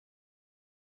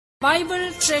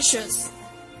Bible Treasures.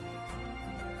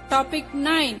 Topic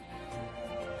 9.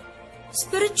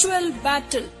 Spiritual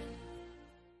Battle.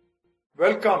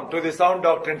 Welcome to the Sound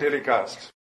Doctrine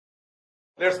telecast.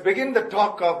 Let's begin the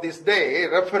talk of this day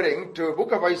referring to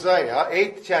book of Isaiah,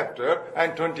 8th chapter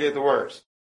and 20th verse.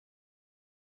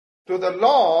 To the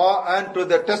law and to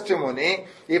the testimony,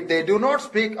 if they do not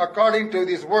speak according to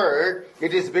this word,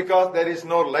 it is because there is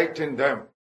no light in them.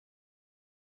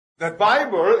 The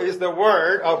Bible is the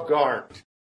word of God.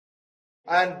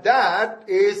 And that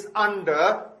is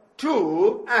under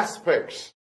two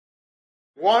aspects.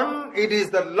 One, it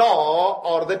is the law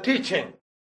or the teaching.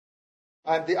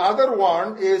 And the other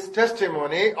one is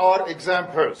testimony or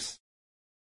examples.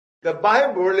 The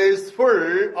Bible is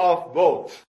full of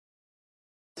both.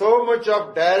 So much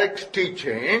of direct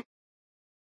teaching.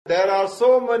 There are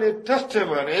so many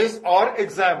testimonies or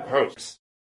examples.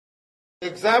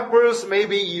 Examples may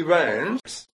be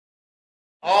events,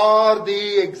 or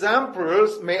the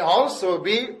examples may also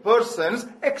be persons'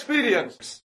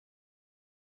 experience.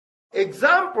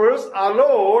 Examples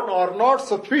alone are not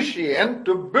sufficient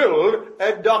to build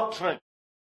a doctrine.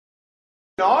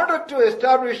 In order to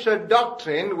establish a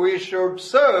doctrine, we should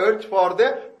search for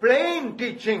the plain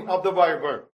teaching of the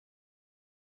Bible.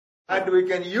 And we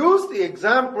can use the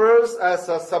examples as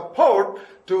a support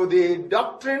to the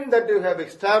doctrine that we have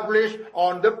established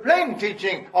on the plain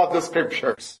teaching of the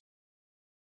Scriptures.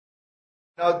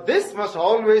 Now, this must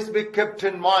always be kept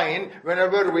in mind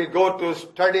whenever we go to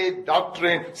study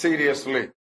doctrine seriously.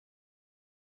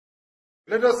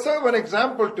 Let us serve an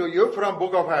example to you from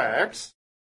Book of Acts.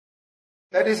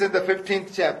 That is in the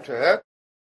 15th chapter.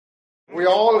 We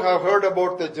all have heard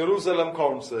about the Jerusalem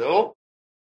Council.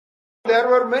 There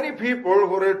were many people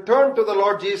who returned to the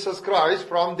Lord Jesus Christ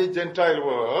from the Gentile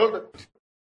world.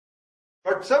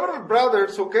 But several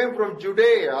brothers who came from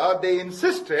Judea, they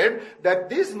insisted that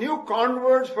these new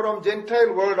converts from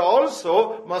Gentile world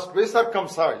also must be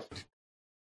circumcised.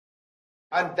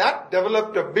 And that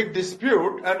developed a big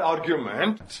dispute and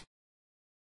argument.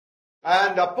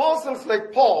 And apostles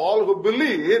like Paul, who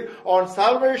believed on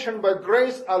salvation by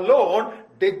grace alone,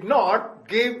 did not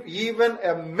give even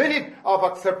a minute of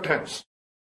acceptance.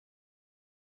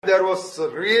 There was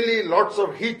really lots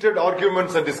of heated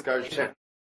arguments and discussion.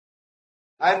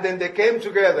 And then they came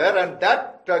together, and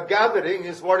that gathering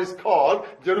is what is called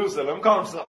Jerusalem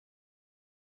Council.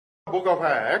 Book of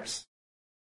Acts.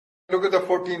 Look at the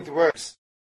 14th verse.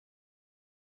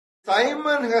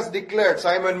 Simon has declared,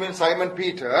 Simon means Simon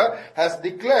Peter, has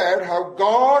declared how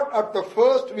God at the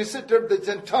first visited the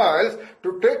Gentiles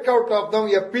to take out of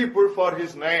them a people for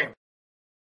his name.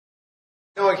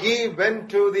 Now he went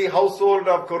to the household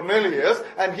of Cornelius,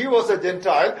 and he was a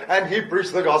Gentile, and he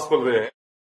preached the gospel there.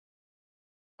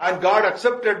 And God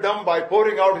accepted them by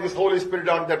pouring out his Holy Spirit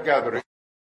on that gathering.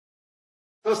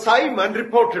 So Simon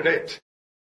reported it.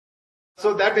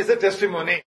 So that is a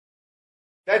testimony.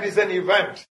 That is an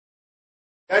event.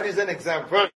 That is an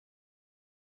example.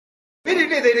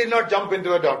 Immediately they did not jump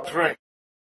into a doctrine.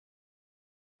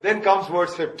 Then comes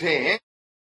verse 15.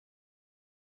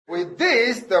 With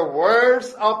this, the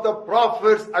words of the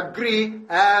prophets agree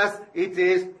as it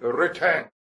is written.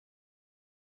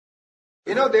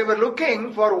 You know, they were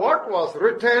looking for what was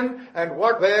written and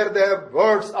what were the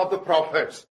words of the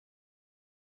prophets.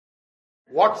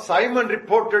 What Simon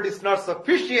reported is not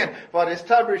sufficient for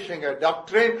establishing a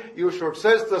doctrine. You should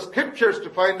search the Scriptures to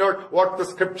find out what the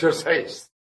Scripture says.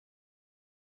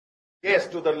 Yes,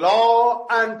 to the law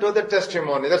and to the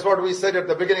testimony. That's what we said at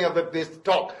the beginning of this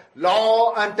talk.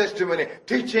 Law and testimony.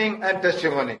 Teaching and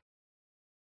testimony.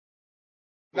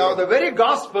 Now, the very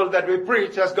gospel that we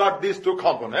preach has got these two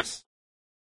components.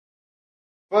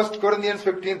 1 Corinthians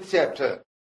 15th chapter.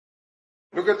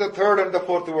 Look at the 3rd and the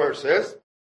 4th verses.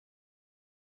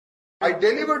 I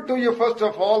delivered to you first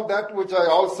of all that which I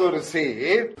also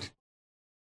received.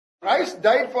 Christ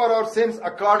died for our sins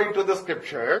according to the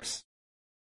Scriptures.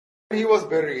 He was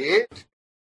buried.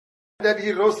 That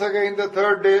he rose again the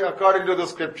 3rd day according to the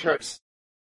Scriptures.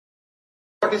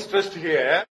 What is stressed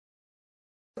here?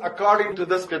 According to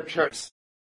the Scriptures.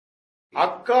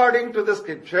 According to the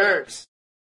Scriptures.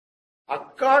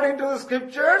 According to the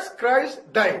Scriptures,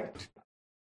 Christ died.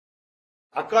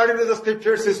 According to the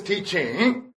Scriptures is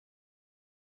teaching.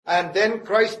 And then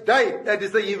Christ died. That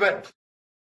is the event.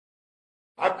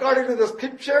 According to the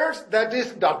Scriptures, that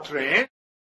is doctrine.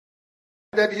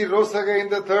 That he rose again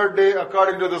the 3rd day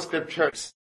according to the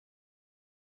Scriptures.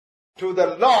 To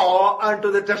the law and to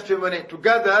the testimony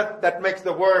together, that makes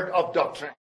the word of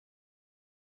doctrine.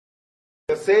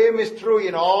 The same is true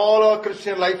in all our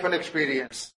Christian life and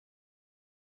experience.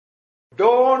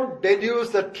 Don't deduce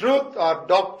the truth or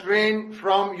doctrine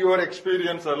from your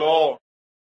experience alone.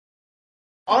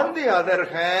 On the other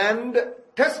hand,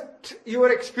 test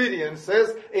your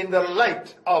experiences in the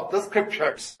light of the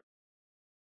scriptures.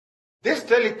 This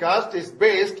telecast is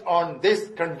based on this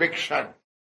conviction.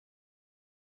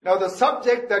 Now, the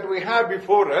subject that we have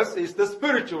before us is the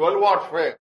spiritual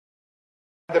warfare.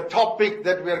 The topic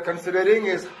that we are considering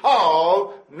is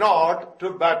how not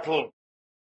to battle.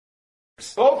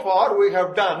 So far, we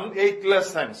have done 8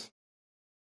 lessons.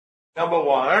 Number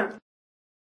 1,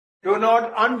 do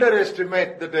not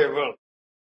underestimate the devil.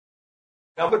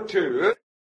 Number 2,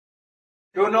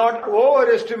 do not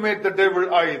overestimate the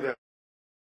devil either.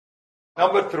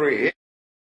 Number 3,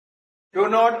 do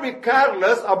not be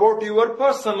careless about your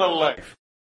personal life.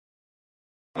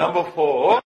 Number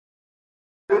 4,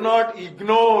 do not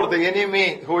ignore the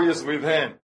enemy who is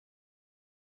within.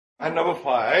 And number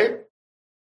 5,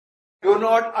 do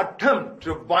not attempt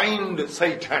to bind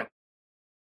Satan.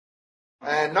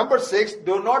 And number 6,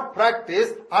 do not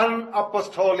practice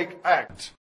unapostolic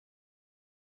acts.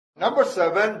 Number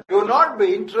 7, do not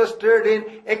be interested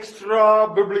in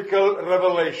extra-biblical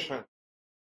revelation.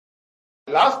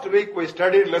 Last week we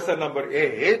studied lesson number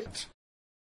 8.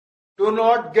 Do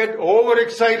not get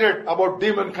overexcited about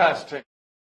demon casting.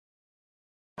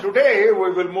 Today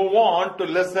we will move on to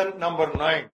lesson number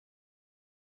 9.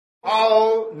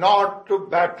 How not to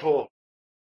battle.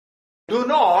 Do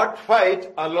not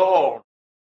fight alone.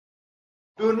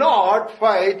 Do not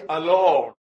fight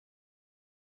alone.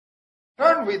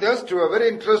 Turn with us to a very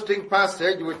interesting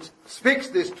passage which speaks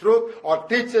this truth or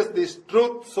teaches this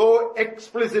truth so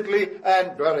explicitly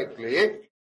and directly.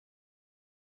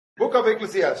 Book of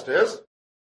Ecclesiastes,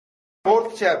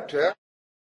 4th chapter,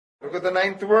 look at the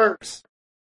 9th verse.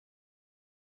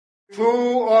 2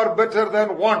 are better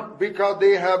than 1 because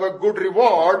they have a good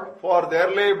reward for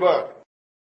their labor.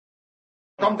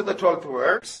 Come to the 12th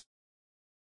verse.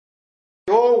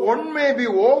 Though one may be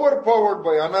overpowered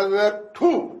by another,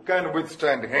 2 can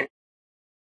withstand him.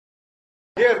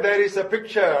 Here there is a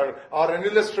picture or an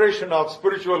illustration of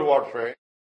spiritual warfare.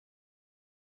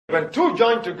 When 2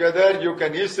 join together, you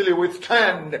can easily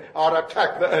withstand or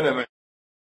attack the enemy.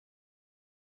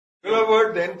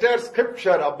 Beloved, the entire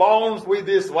scripture abounds with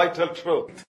this vital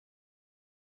truth.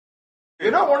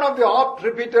 You know one of the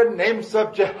oft-repeated names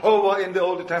of Jehovah in the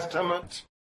Old Testament?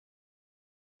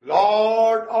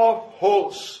 Lord of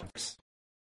hosts.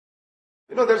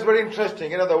 You know, that's very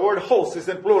interesting. You know, the word host is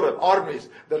in plural, armies.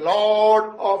 The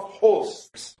Lord of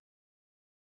hosts.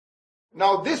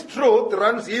 Now, this truth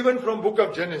runs even from book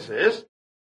of Genesis.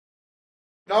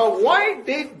 Now, why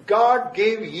did God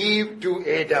give Eve to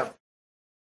Adam?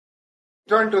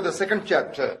 Turn to the 2nd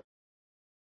chapter.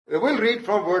 We will read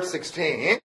from verse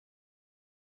 16.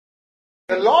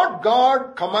 The Lord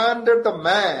God commanded the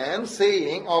man,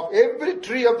 saying, of every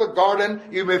tree of the garden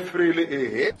you may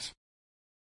freely eat,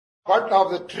 but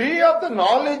of the tree of the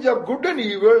knowledge of good and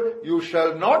evil you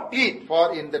shall not eat,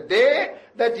 for in the day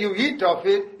that you eat of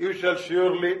it, you shall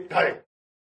surely die.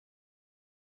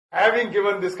 Having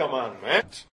given this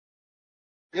commandment,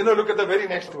 look at the very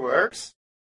next verse.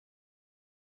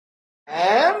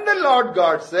 And the Lord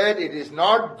God said, it is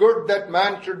not good that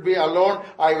man should be alone.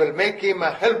 I will make him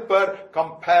a helper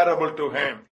comparable to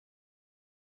him.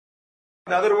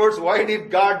 In other words, why did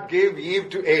God give Eve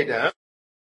to Adam?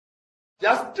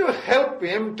 Just to help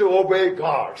him to obey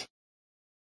God.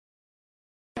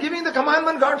 Giving the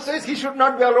commandment, God says he should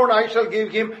not be alone. I shall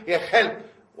give him a help.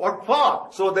 What for?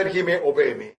 So that he may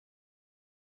obey me.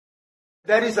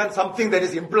 There is something that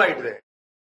is implied there.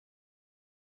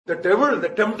 The devil, the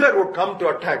tempter, would come to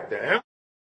attack them.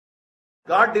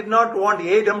 God did not want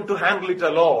Adam to handle it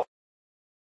alone.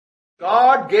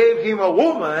 God gave him a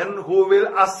woman who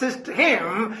will assist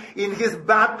him in his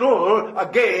battle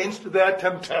against their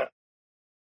tempter.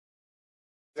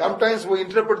 Sometimes we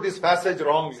interpret this passage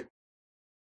wrongly.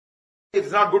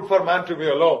 It's not good for man to be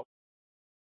alone.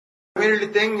 We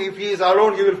really think if he is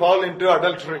alone, he will fall into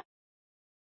adultery.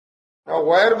 Now,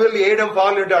 where will Adam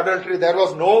fall into adultery? There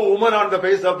was no woman on the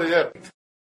face of the earth.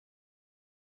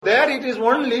 There it is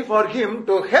only for him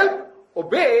to help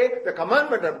obey the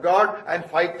commandment of God and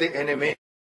fight the enemy.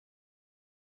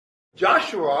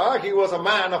 Joshua, he was a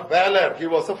man of valor. He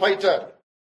was a fighter.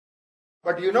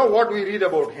 But you know what we read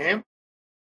about him?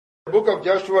 The book of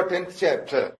Joshua, 10th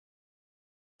chapter,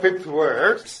 5th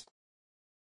verse.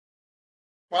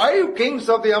 5 kings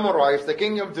of the Amorites, the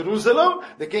king of Jerusalem,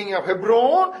 the king of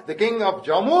Hebron, the king of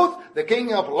Jarmuth, the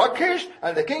king of Lachish,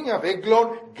 and the king of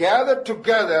Eglon gathered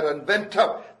together and went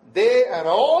up, they and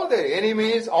all their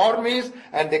enemies, armies,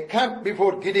 and they camped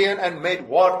before Gideon and made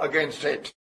war against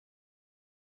it.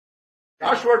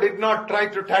 Joshua did not try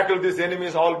to tackle these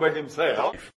enemies all by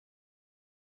himself.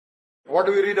 What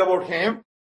do we read about him?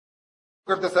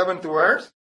 Look at the 7th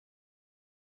verse.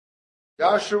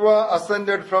 Joshua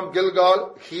ascended from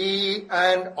Gilgal, he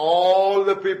and all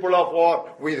the people of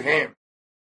war with him.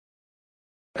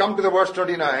 Come to the verse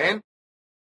 29.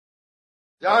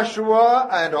 Joshua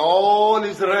and all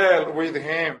Israel with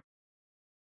him.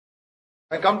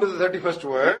 And come to the 31st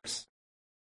verse.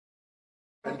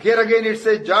 And here again it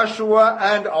says Joshua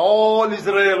and all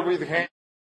Israel with him.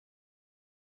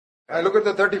 And look at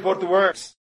the 34th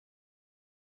verse.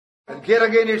 And here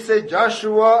again it says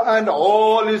Joshua and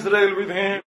all Israel with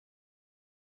him.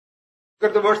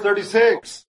 Look at the verse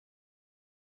 36.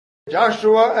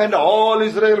 Joshua and all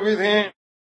Israel with him.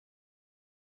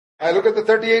 And look at the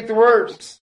 38th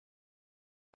verse.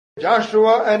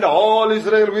 Joshua and all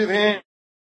Israel with him.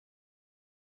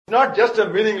 Not just a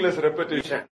meaningless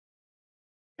repetition.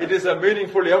 It is a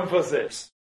meaningful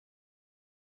emphasis.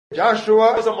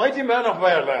 Joshua was a mighty man of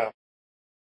valor.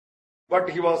 But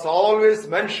he was always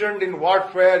mentioned in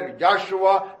warfare,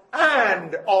 Joshua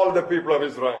and all the people of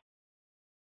Israel.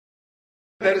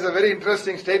 There is a very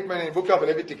interesting statement in the book of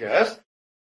Leviticus,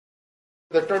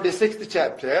 the 26th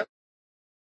chapter.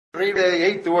 Read the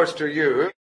 8th verse to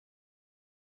you.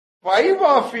 5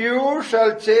 of you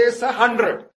shall chase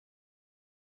 100.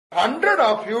 100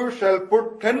 of you shall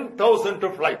put 10,000 to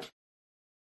flight.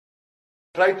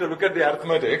 Try to look at the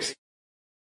arithmetics.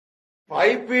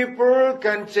 5 people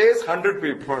can chase 100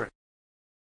 people.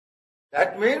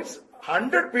 That means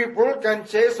 100 people can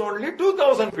chase only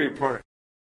 2,000 people.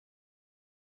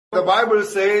 The Bible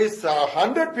says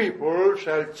 100 people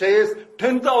shall chase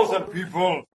 10,000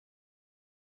 people.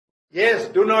 Yes,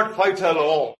 do not fight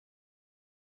alone.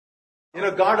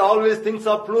 God always thinks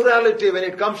of plurality when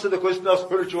it comes to the question of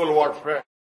spiritual warfare.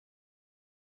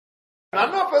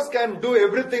 None of us can do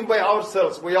everything by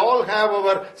ourselves. We all have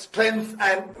our strengths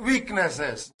and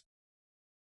weaknesses.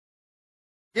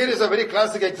 Here is a very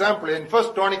classic example in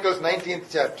 1 Chronicles 19th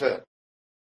chapter.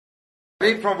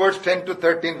 Read from verse 10 to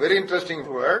 13, very interesting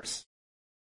words.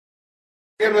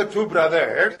 Here were 2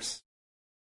 brothers,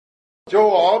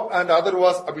 Joab and other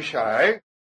was Abishai.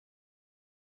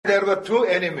 There were 2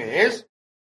 enemies.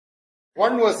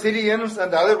 One was Syrians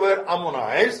and the other were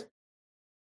Ammonites.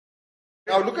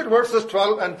 Now look at verses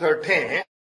 12 and 13.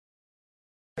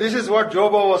 This is what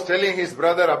Joab was telling his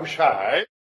brother Abishai.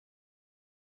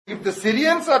 If the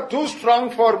Syrians are too strong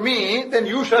for me, then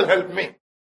you shall help me.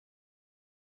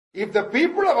 If the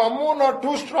people of Ammon are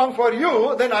too strong for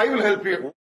you, then I will help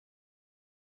you.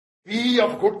 Be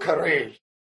of good courage.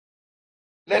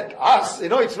 Let us,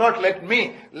 it's not let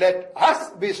me, let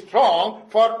us be strong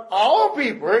for our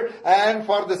people and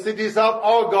for the cities of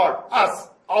our God. Us,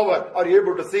 our. Are you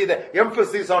able to see the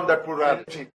emphasis on that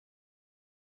plurality?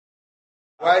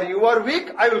 Where you are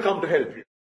weak, I will come to help you.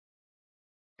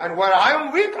 And where I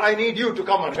am weak, I need you to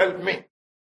come and help me.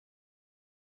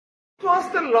 It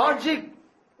was the logic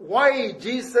why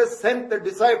Jesus sent the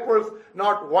disciples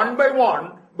not 1 by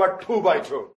 1, but 2 by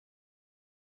 2.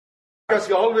 Because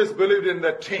he always believed in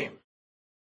the team.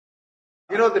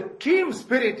 The team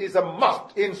spirit is a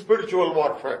must in spiritual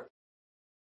warfare.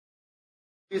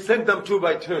 He sent them 2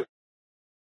 by 2.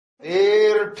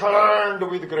 They returned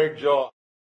with great joy.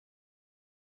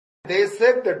 They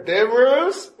said, the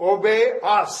devils obey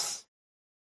us.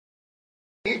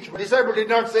 Each disciple did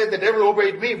not say the devil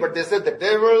obeyed me, but they said the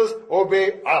devils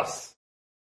obey us.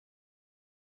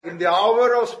 In the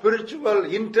hour of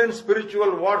intense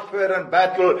spiritual warfare and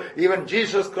battle, even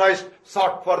Jesus Christ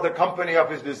sought for the company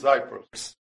of his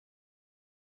disciples.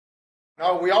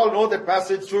 Now we all know the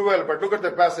passage too well, but look at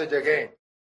the passage again.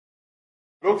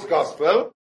 Luke's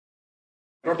Gospel,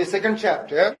 22nd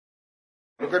chapter,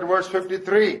 look at verse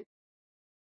 53.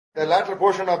 The latter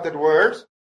portion of that verse.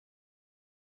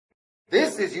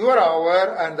 This is your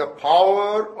hour and the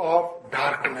power of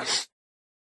darkness.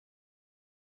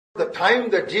 The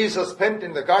time that Jesus spent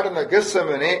in the Garden of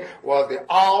Gethsemane was the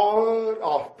hour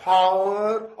of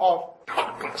power of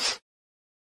darkness.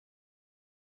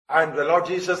 And the Lord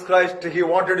Jesus Christ, he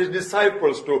wanted his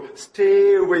disciples to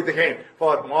stay with him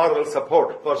for moral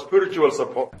support, for spiritual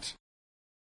support.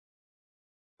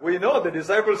 We know the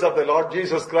disciples of the Lord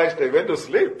Jesus Christ, they went to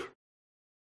sleep.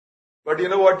 But you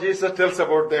know what Jesus tells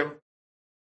about them?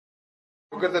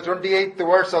 Look at the 28th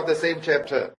verse of the same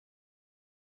chapter.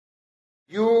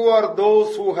 You are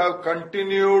those who have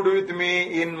continued with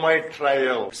me in my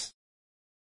trials.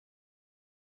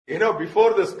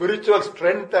 Before the spiritual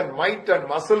strength and might and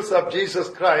muscles of Jesus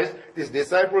Christ, these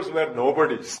disciples were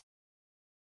nobodies.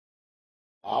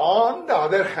 On the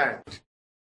other hand,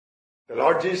 The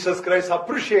Lord Jesus Christ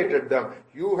appreciated them.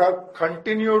 You have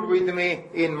continued with me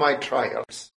in my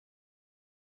trials.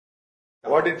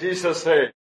 What did Jesus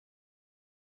say?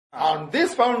 On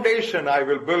this foundation I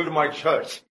will build my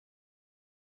church.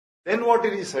 Then what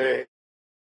did he say?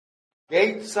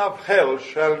 Gates of hell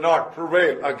shall not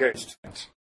prevail against it.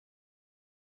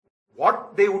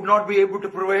 What? They would not be able to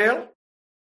prevail?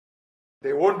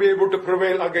 They won't be able to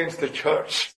prevail against the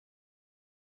church.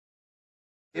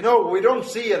 You know, we don't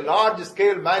see a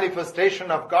large-scale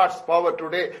manifestation of God's power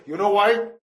today. You know why?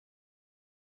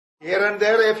 Here and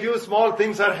there, a few small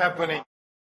things are happening.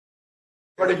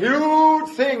 But huge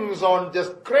things on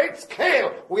just great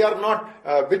scale, we are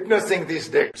not witnessing these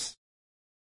days.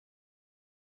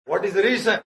 What is the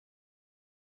reason?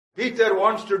 Peter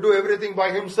wants to do everything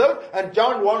by himself, and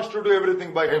John wants to do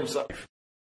everything by himself.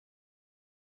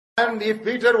 And if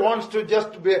Peter wants to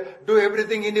just do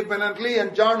everything independently,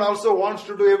 and John also wants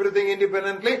to do everything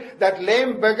independently, that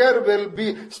lame beggar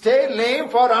will stay lame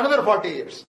for another 40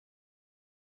 years.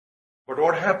 But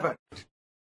what happened?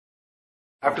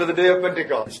 After the day of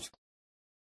Pentecost,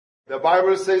 the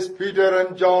Bible says Peter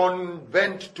and John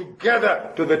went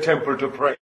together to the temple to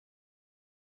pray.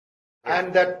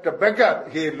 And that beggar,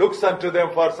 he looks unto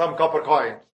them for some copper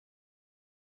coins.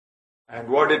 And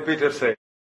what did Peter say?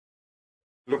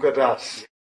 Look at us.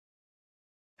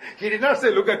 He did not say,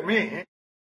 look at me.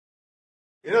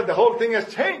 You know, the whole thing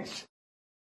has changed.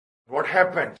 What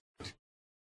happened?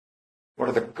 One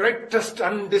of the greatest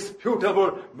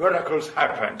undisputable miracles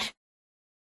happened.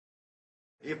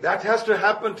 If that has to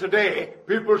happen today,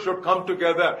 people should come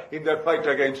together in their fight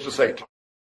against Satan.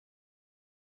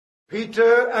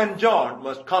 Peter and John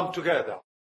must come together.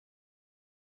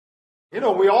 You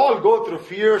know, we all go through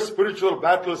fierce spiritual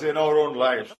battles in our own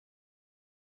lives.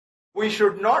 We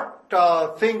should not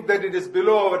think that it is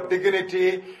below our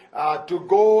dignity to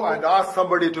go and ask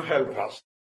somebody to help us.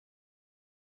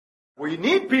 We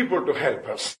need people to help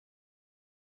us.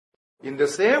 In the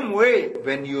same way,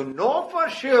 when you know for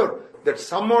sure that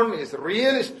someone is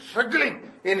really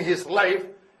struggling in his life,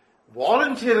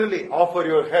 voluntarily offer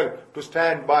your help to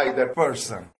stand by that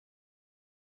person.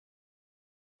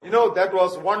 You know, that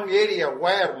was one area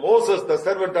where Moses, the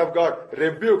servant of God,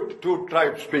 rebuked 2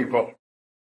 tribes people.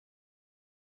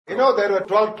 You know, there were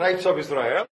 12 tribes of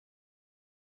Israel.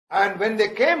 And when they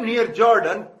came near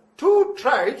Jordan, 2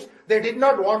 tribes, they did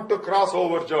not want to cross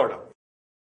over Jordan.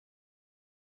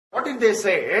 What did they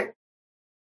say?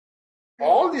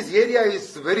 All this area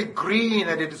is very green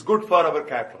and it is good for our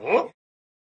cattle.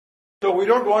 So we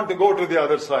don't want to go to the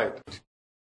other side.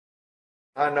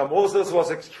 And Moses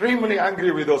was extremely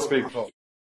angry with those people.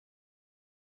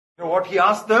 You know what he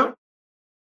asked them?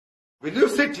 Will you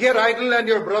sit here idle and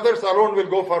your brothers alone will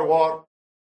go for war?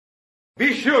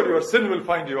 Be sure your sin will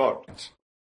find you out.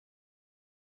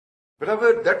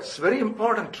 Beloved, that's very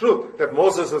important truth that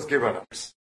Moses has given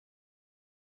us.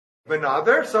 When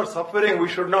others are suffering, we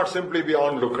should not simply be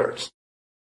onlookers.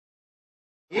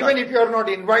 Even if you are not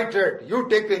invited, you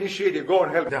take the initiative, go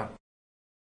and help them.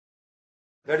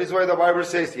 That is why the Bible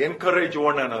says, encourage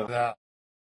one another.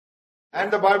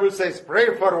 And the Bible says,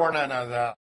 pray for one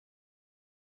another.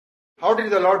 How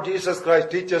did the Lord Jesus Christ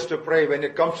teach us to pray when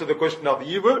it comes to the question of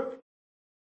evil?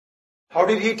 How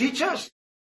did he teach us?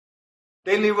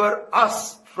 Deliver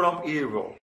us from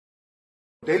evil.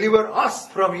 Deliver us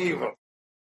from evil.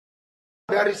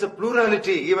 There is a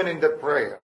plurality even in that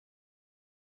prayer.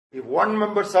 If one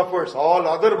member suffers, all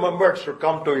other members should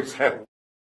come to its help.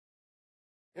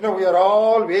 You know, we are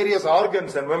all various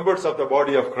organs and members of the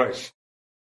body of Christ.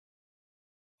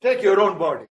 Take your own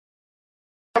body.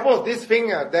 Suppose this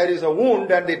finger, there is a wound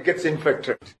and it gets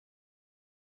infected.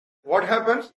 What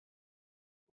happens?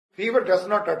 Fever does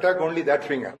not attack only that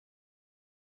finger.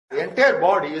 The entire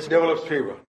body develops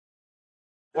fever.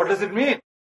 What does it mean?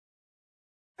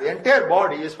 The entire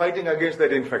body is fighting against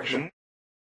that infection.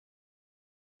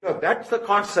 So that's the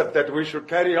concept that we should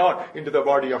carry on into the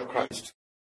body of Christ.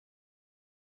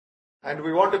 And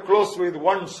we want to close with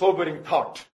one sobering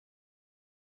thought.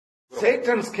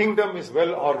 Satan's kingdom is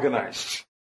well organized.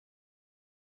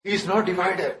 He is not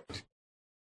divided.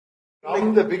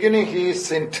 In the beginning, he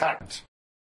is intact.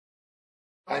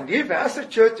 And if as a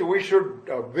church we should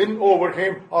win over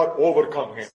him or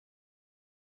overcome him,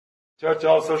 church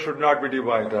also should not be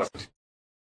divided.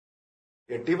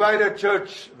 A divided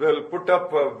church will put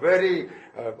up a very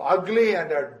ugly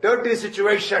and a dirty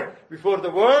situation before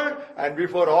the world and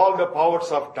before all the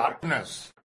powers of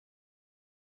darkness.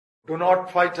 Do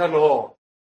not fight alone.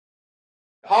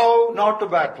 How not to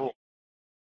battle?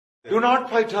 Do not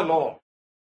fight alone.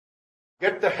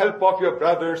 Get the help of your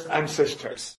brothers and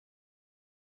sisters.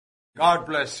 God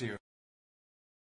bless you.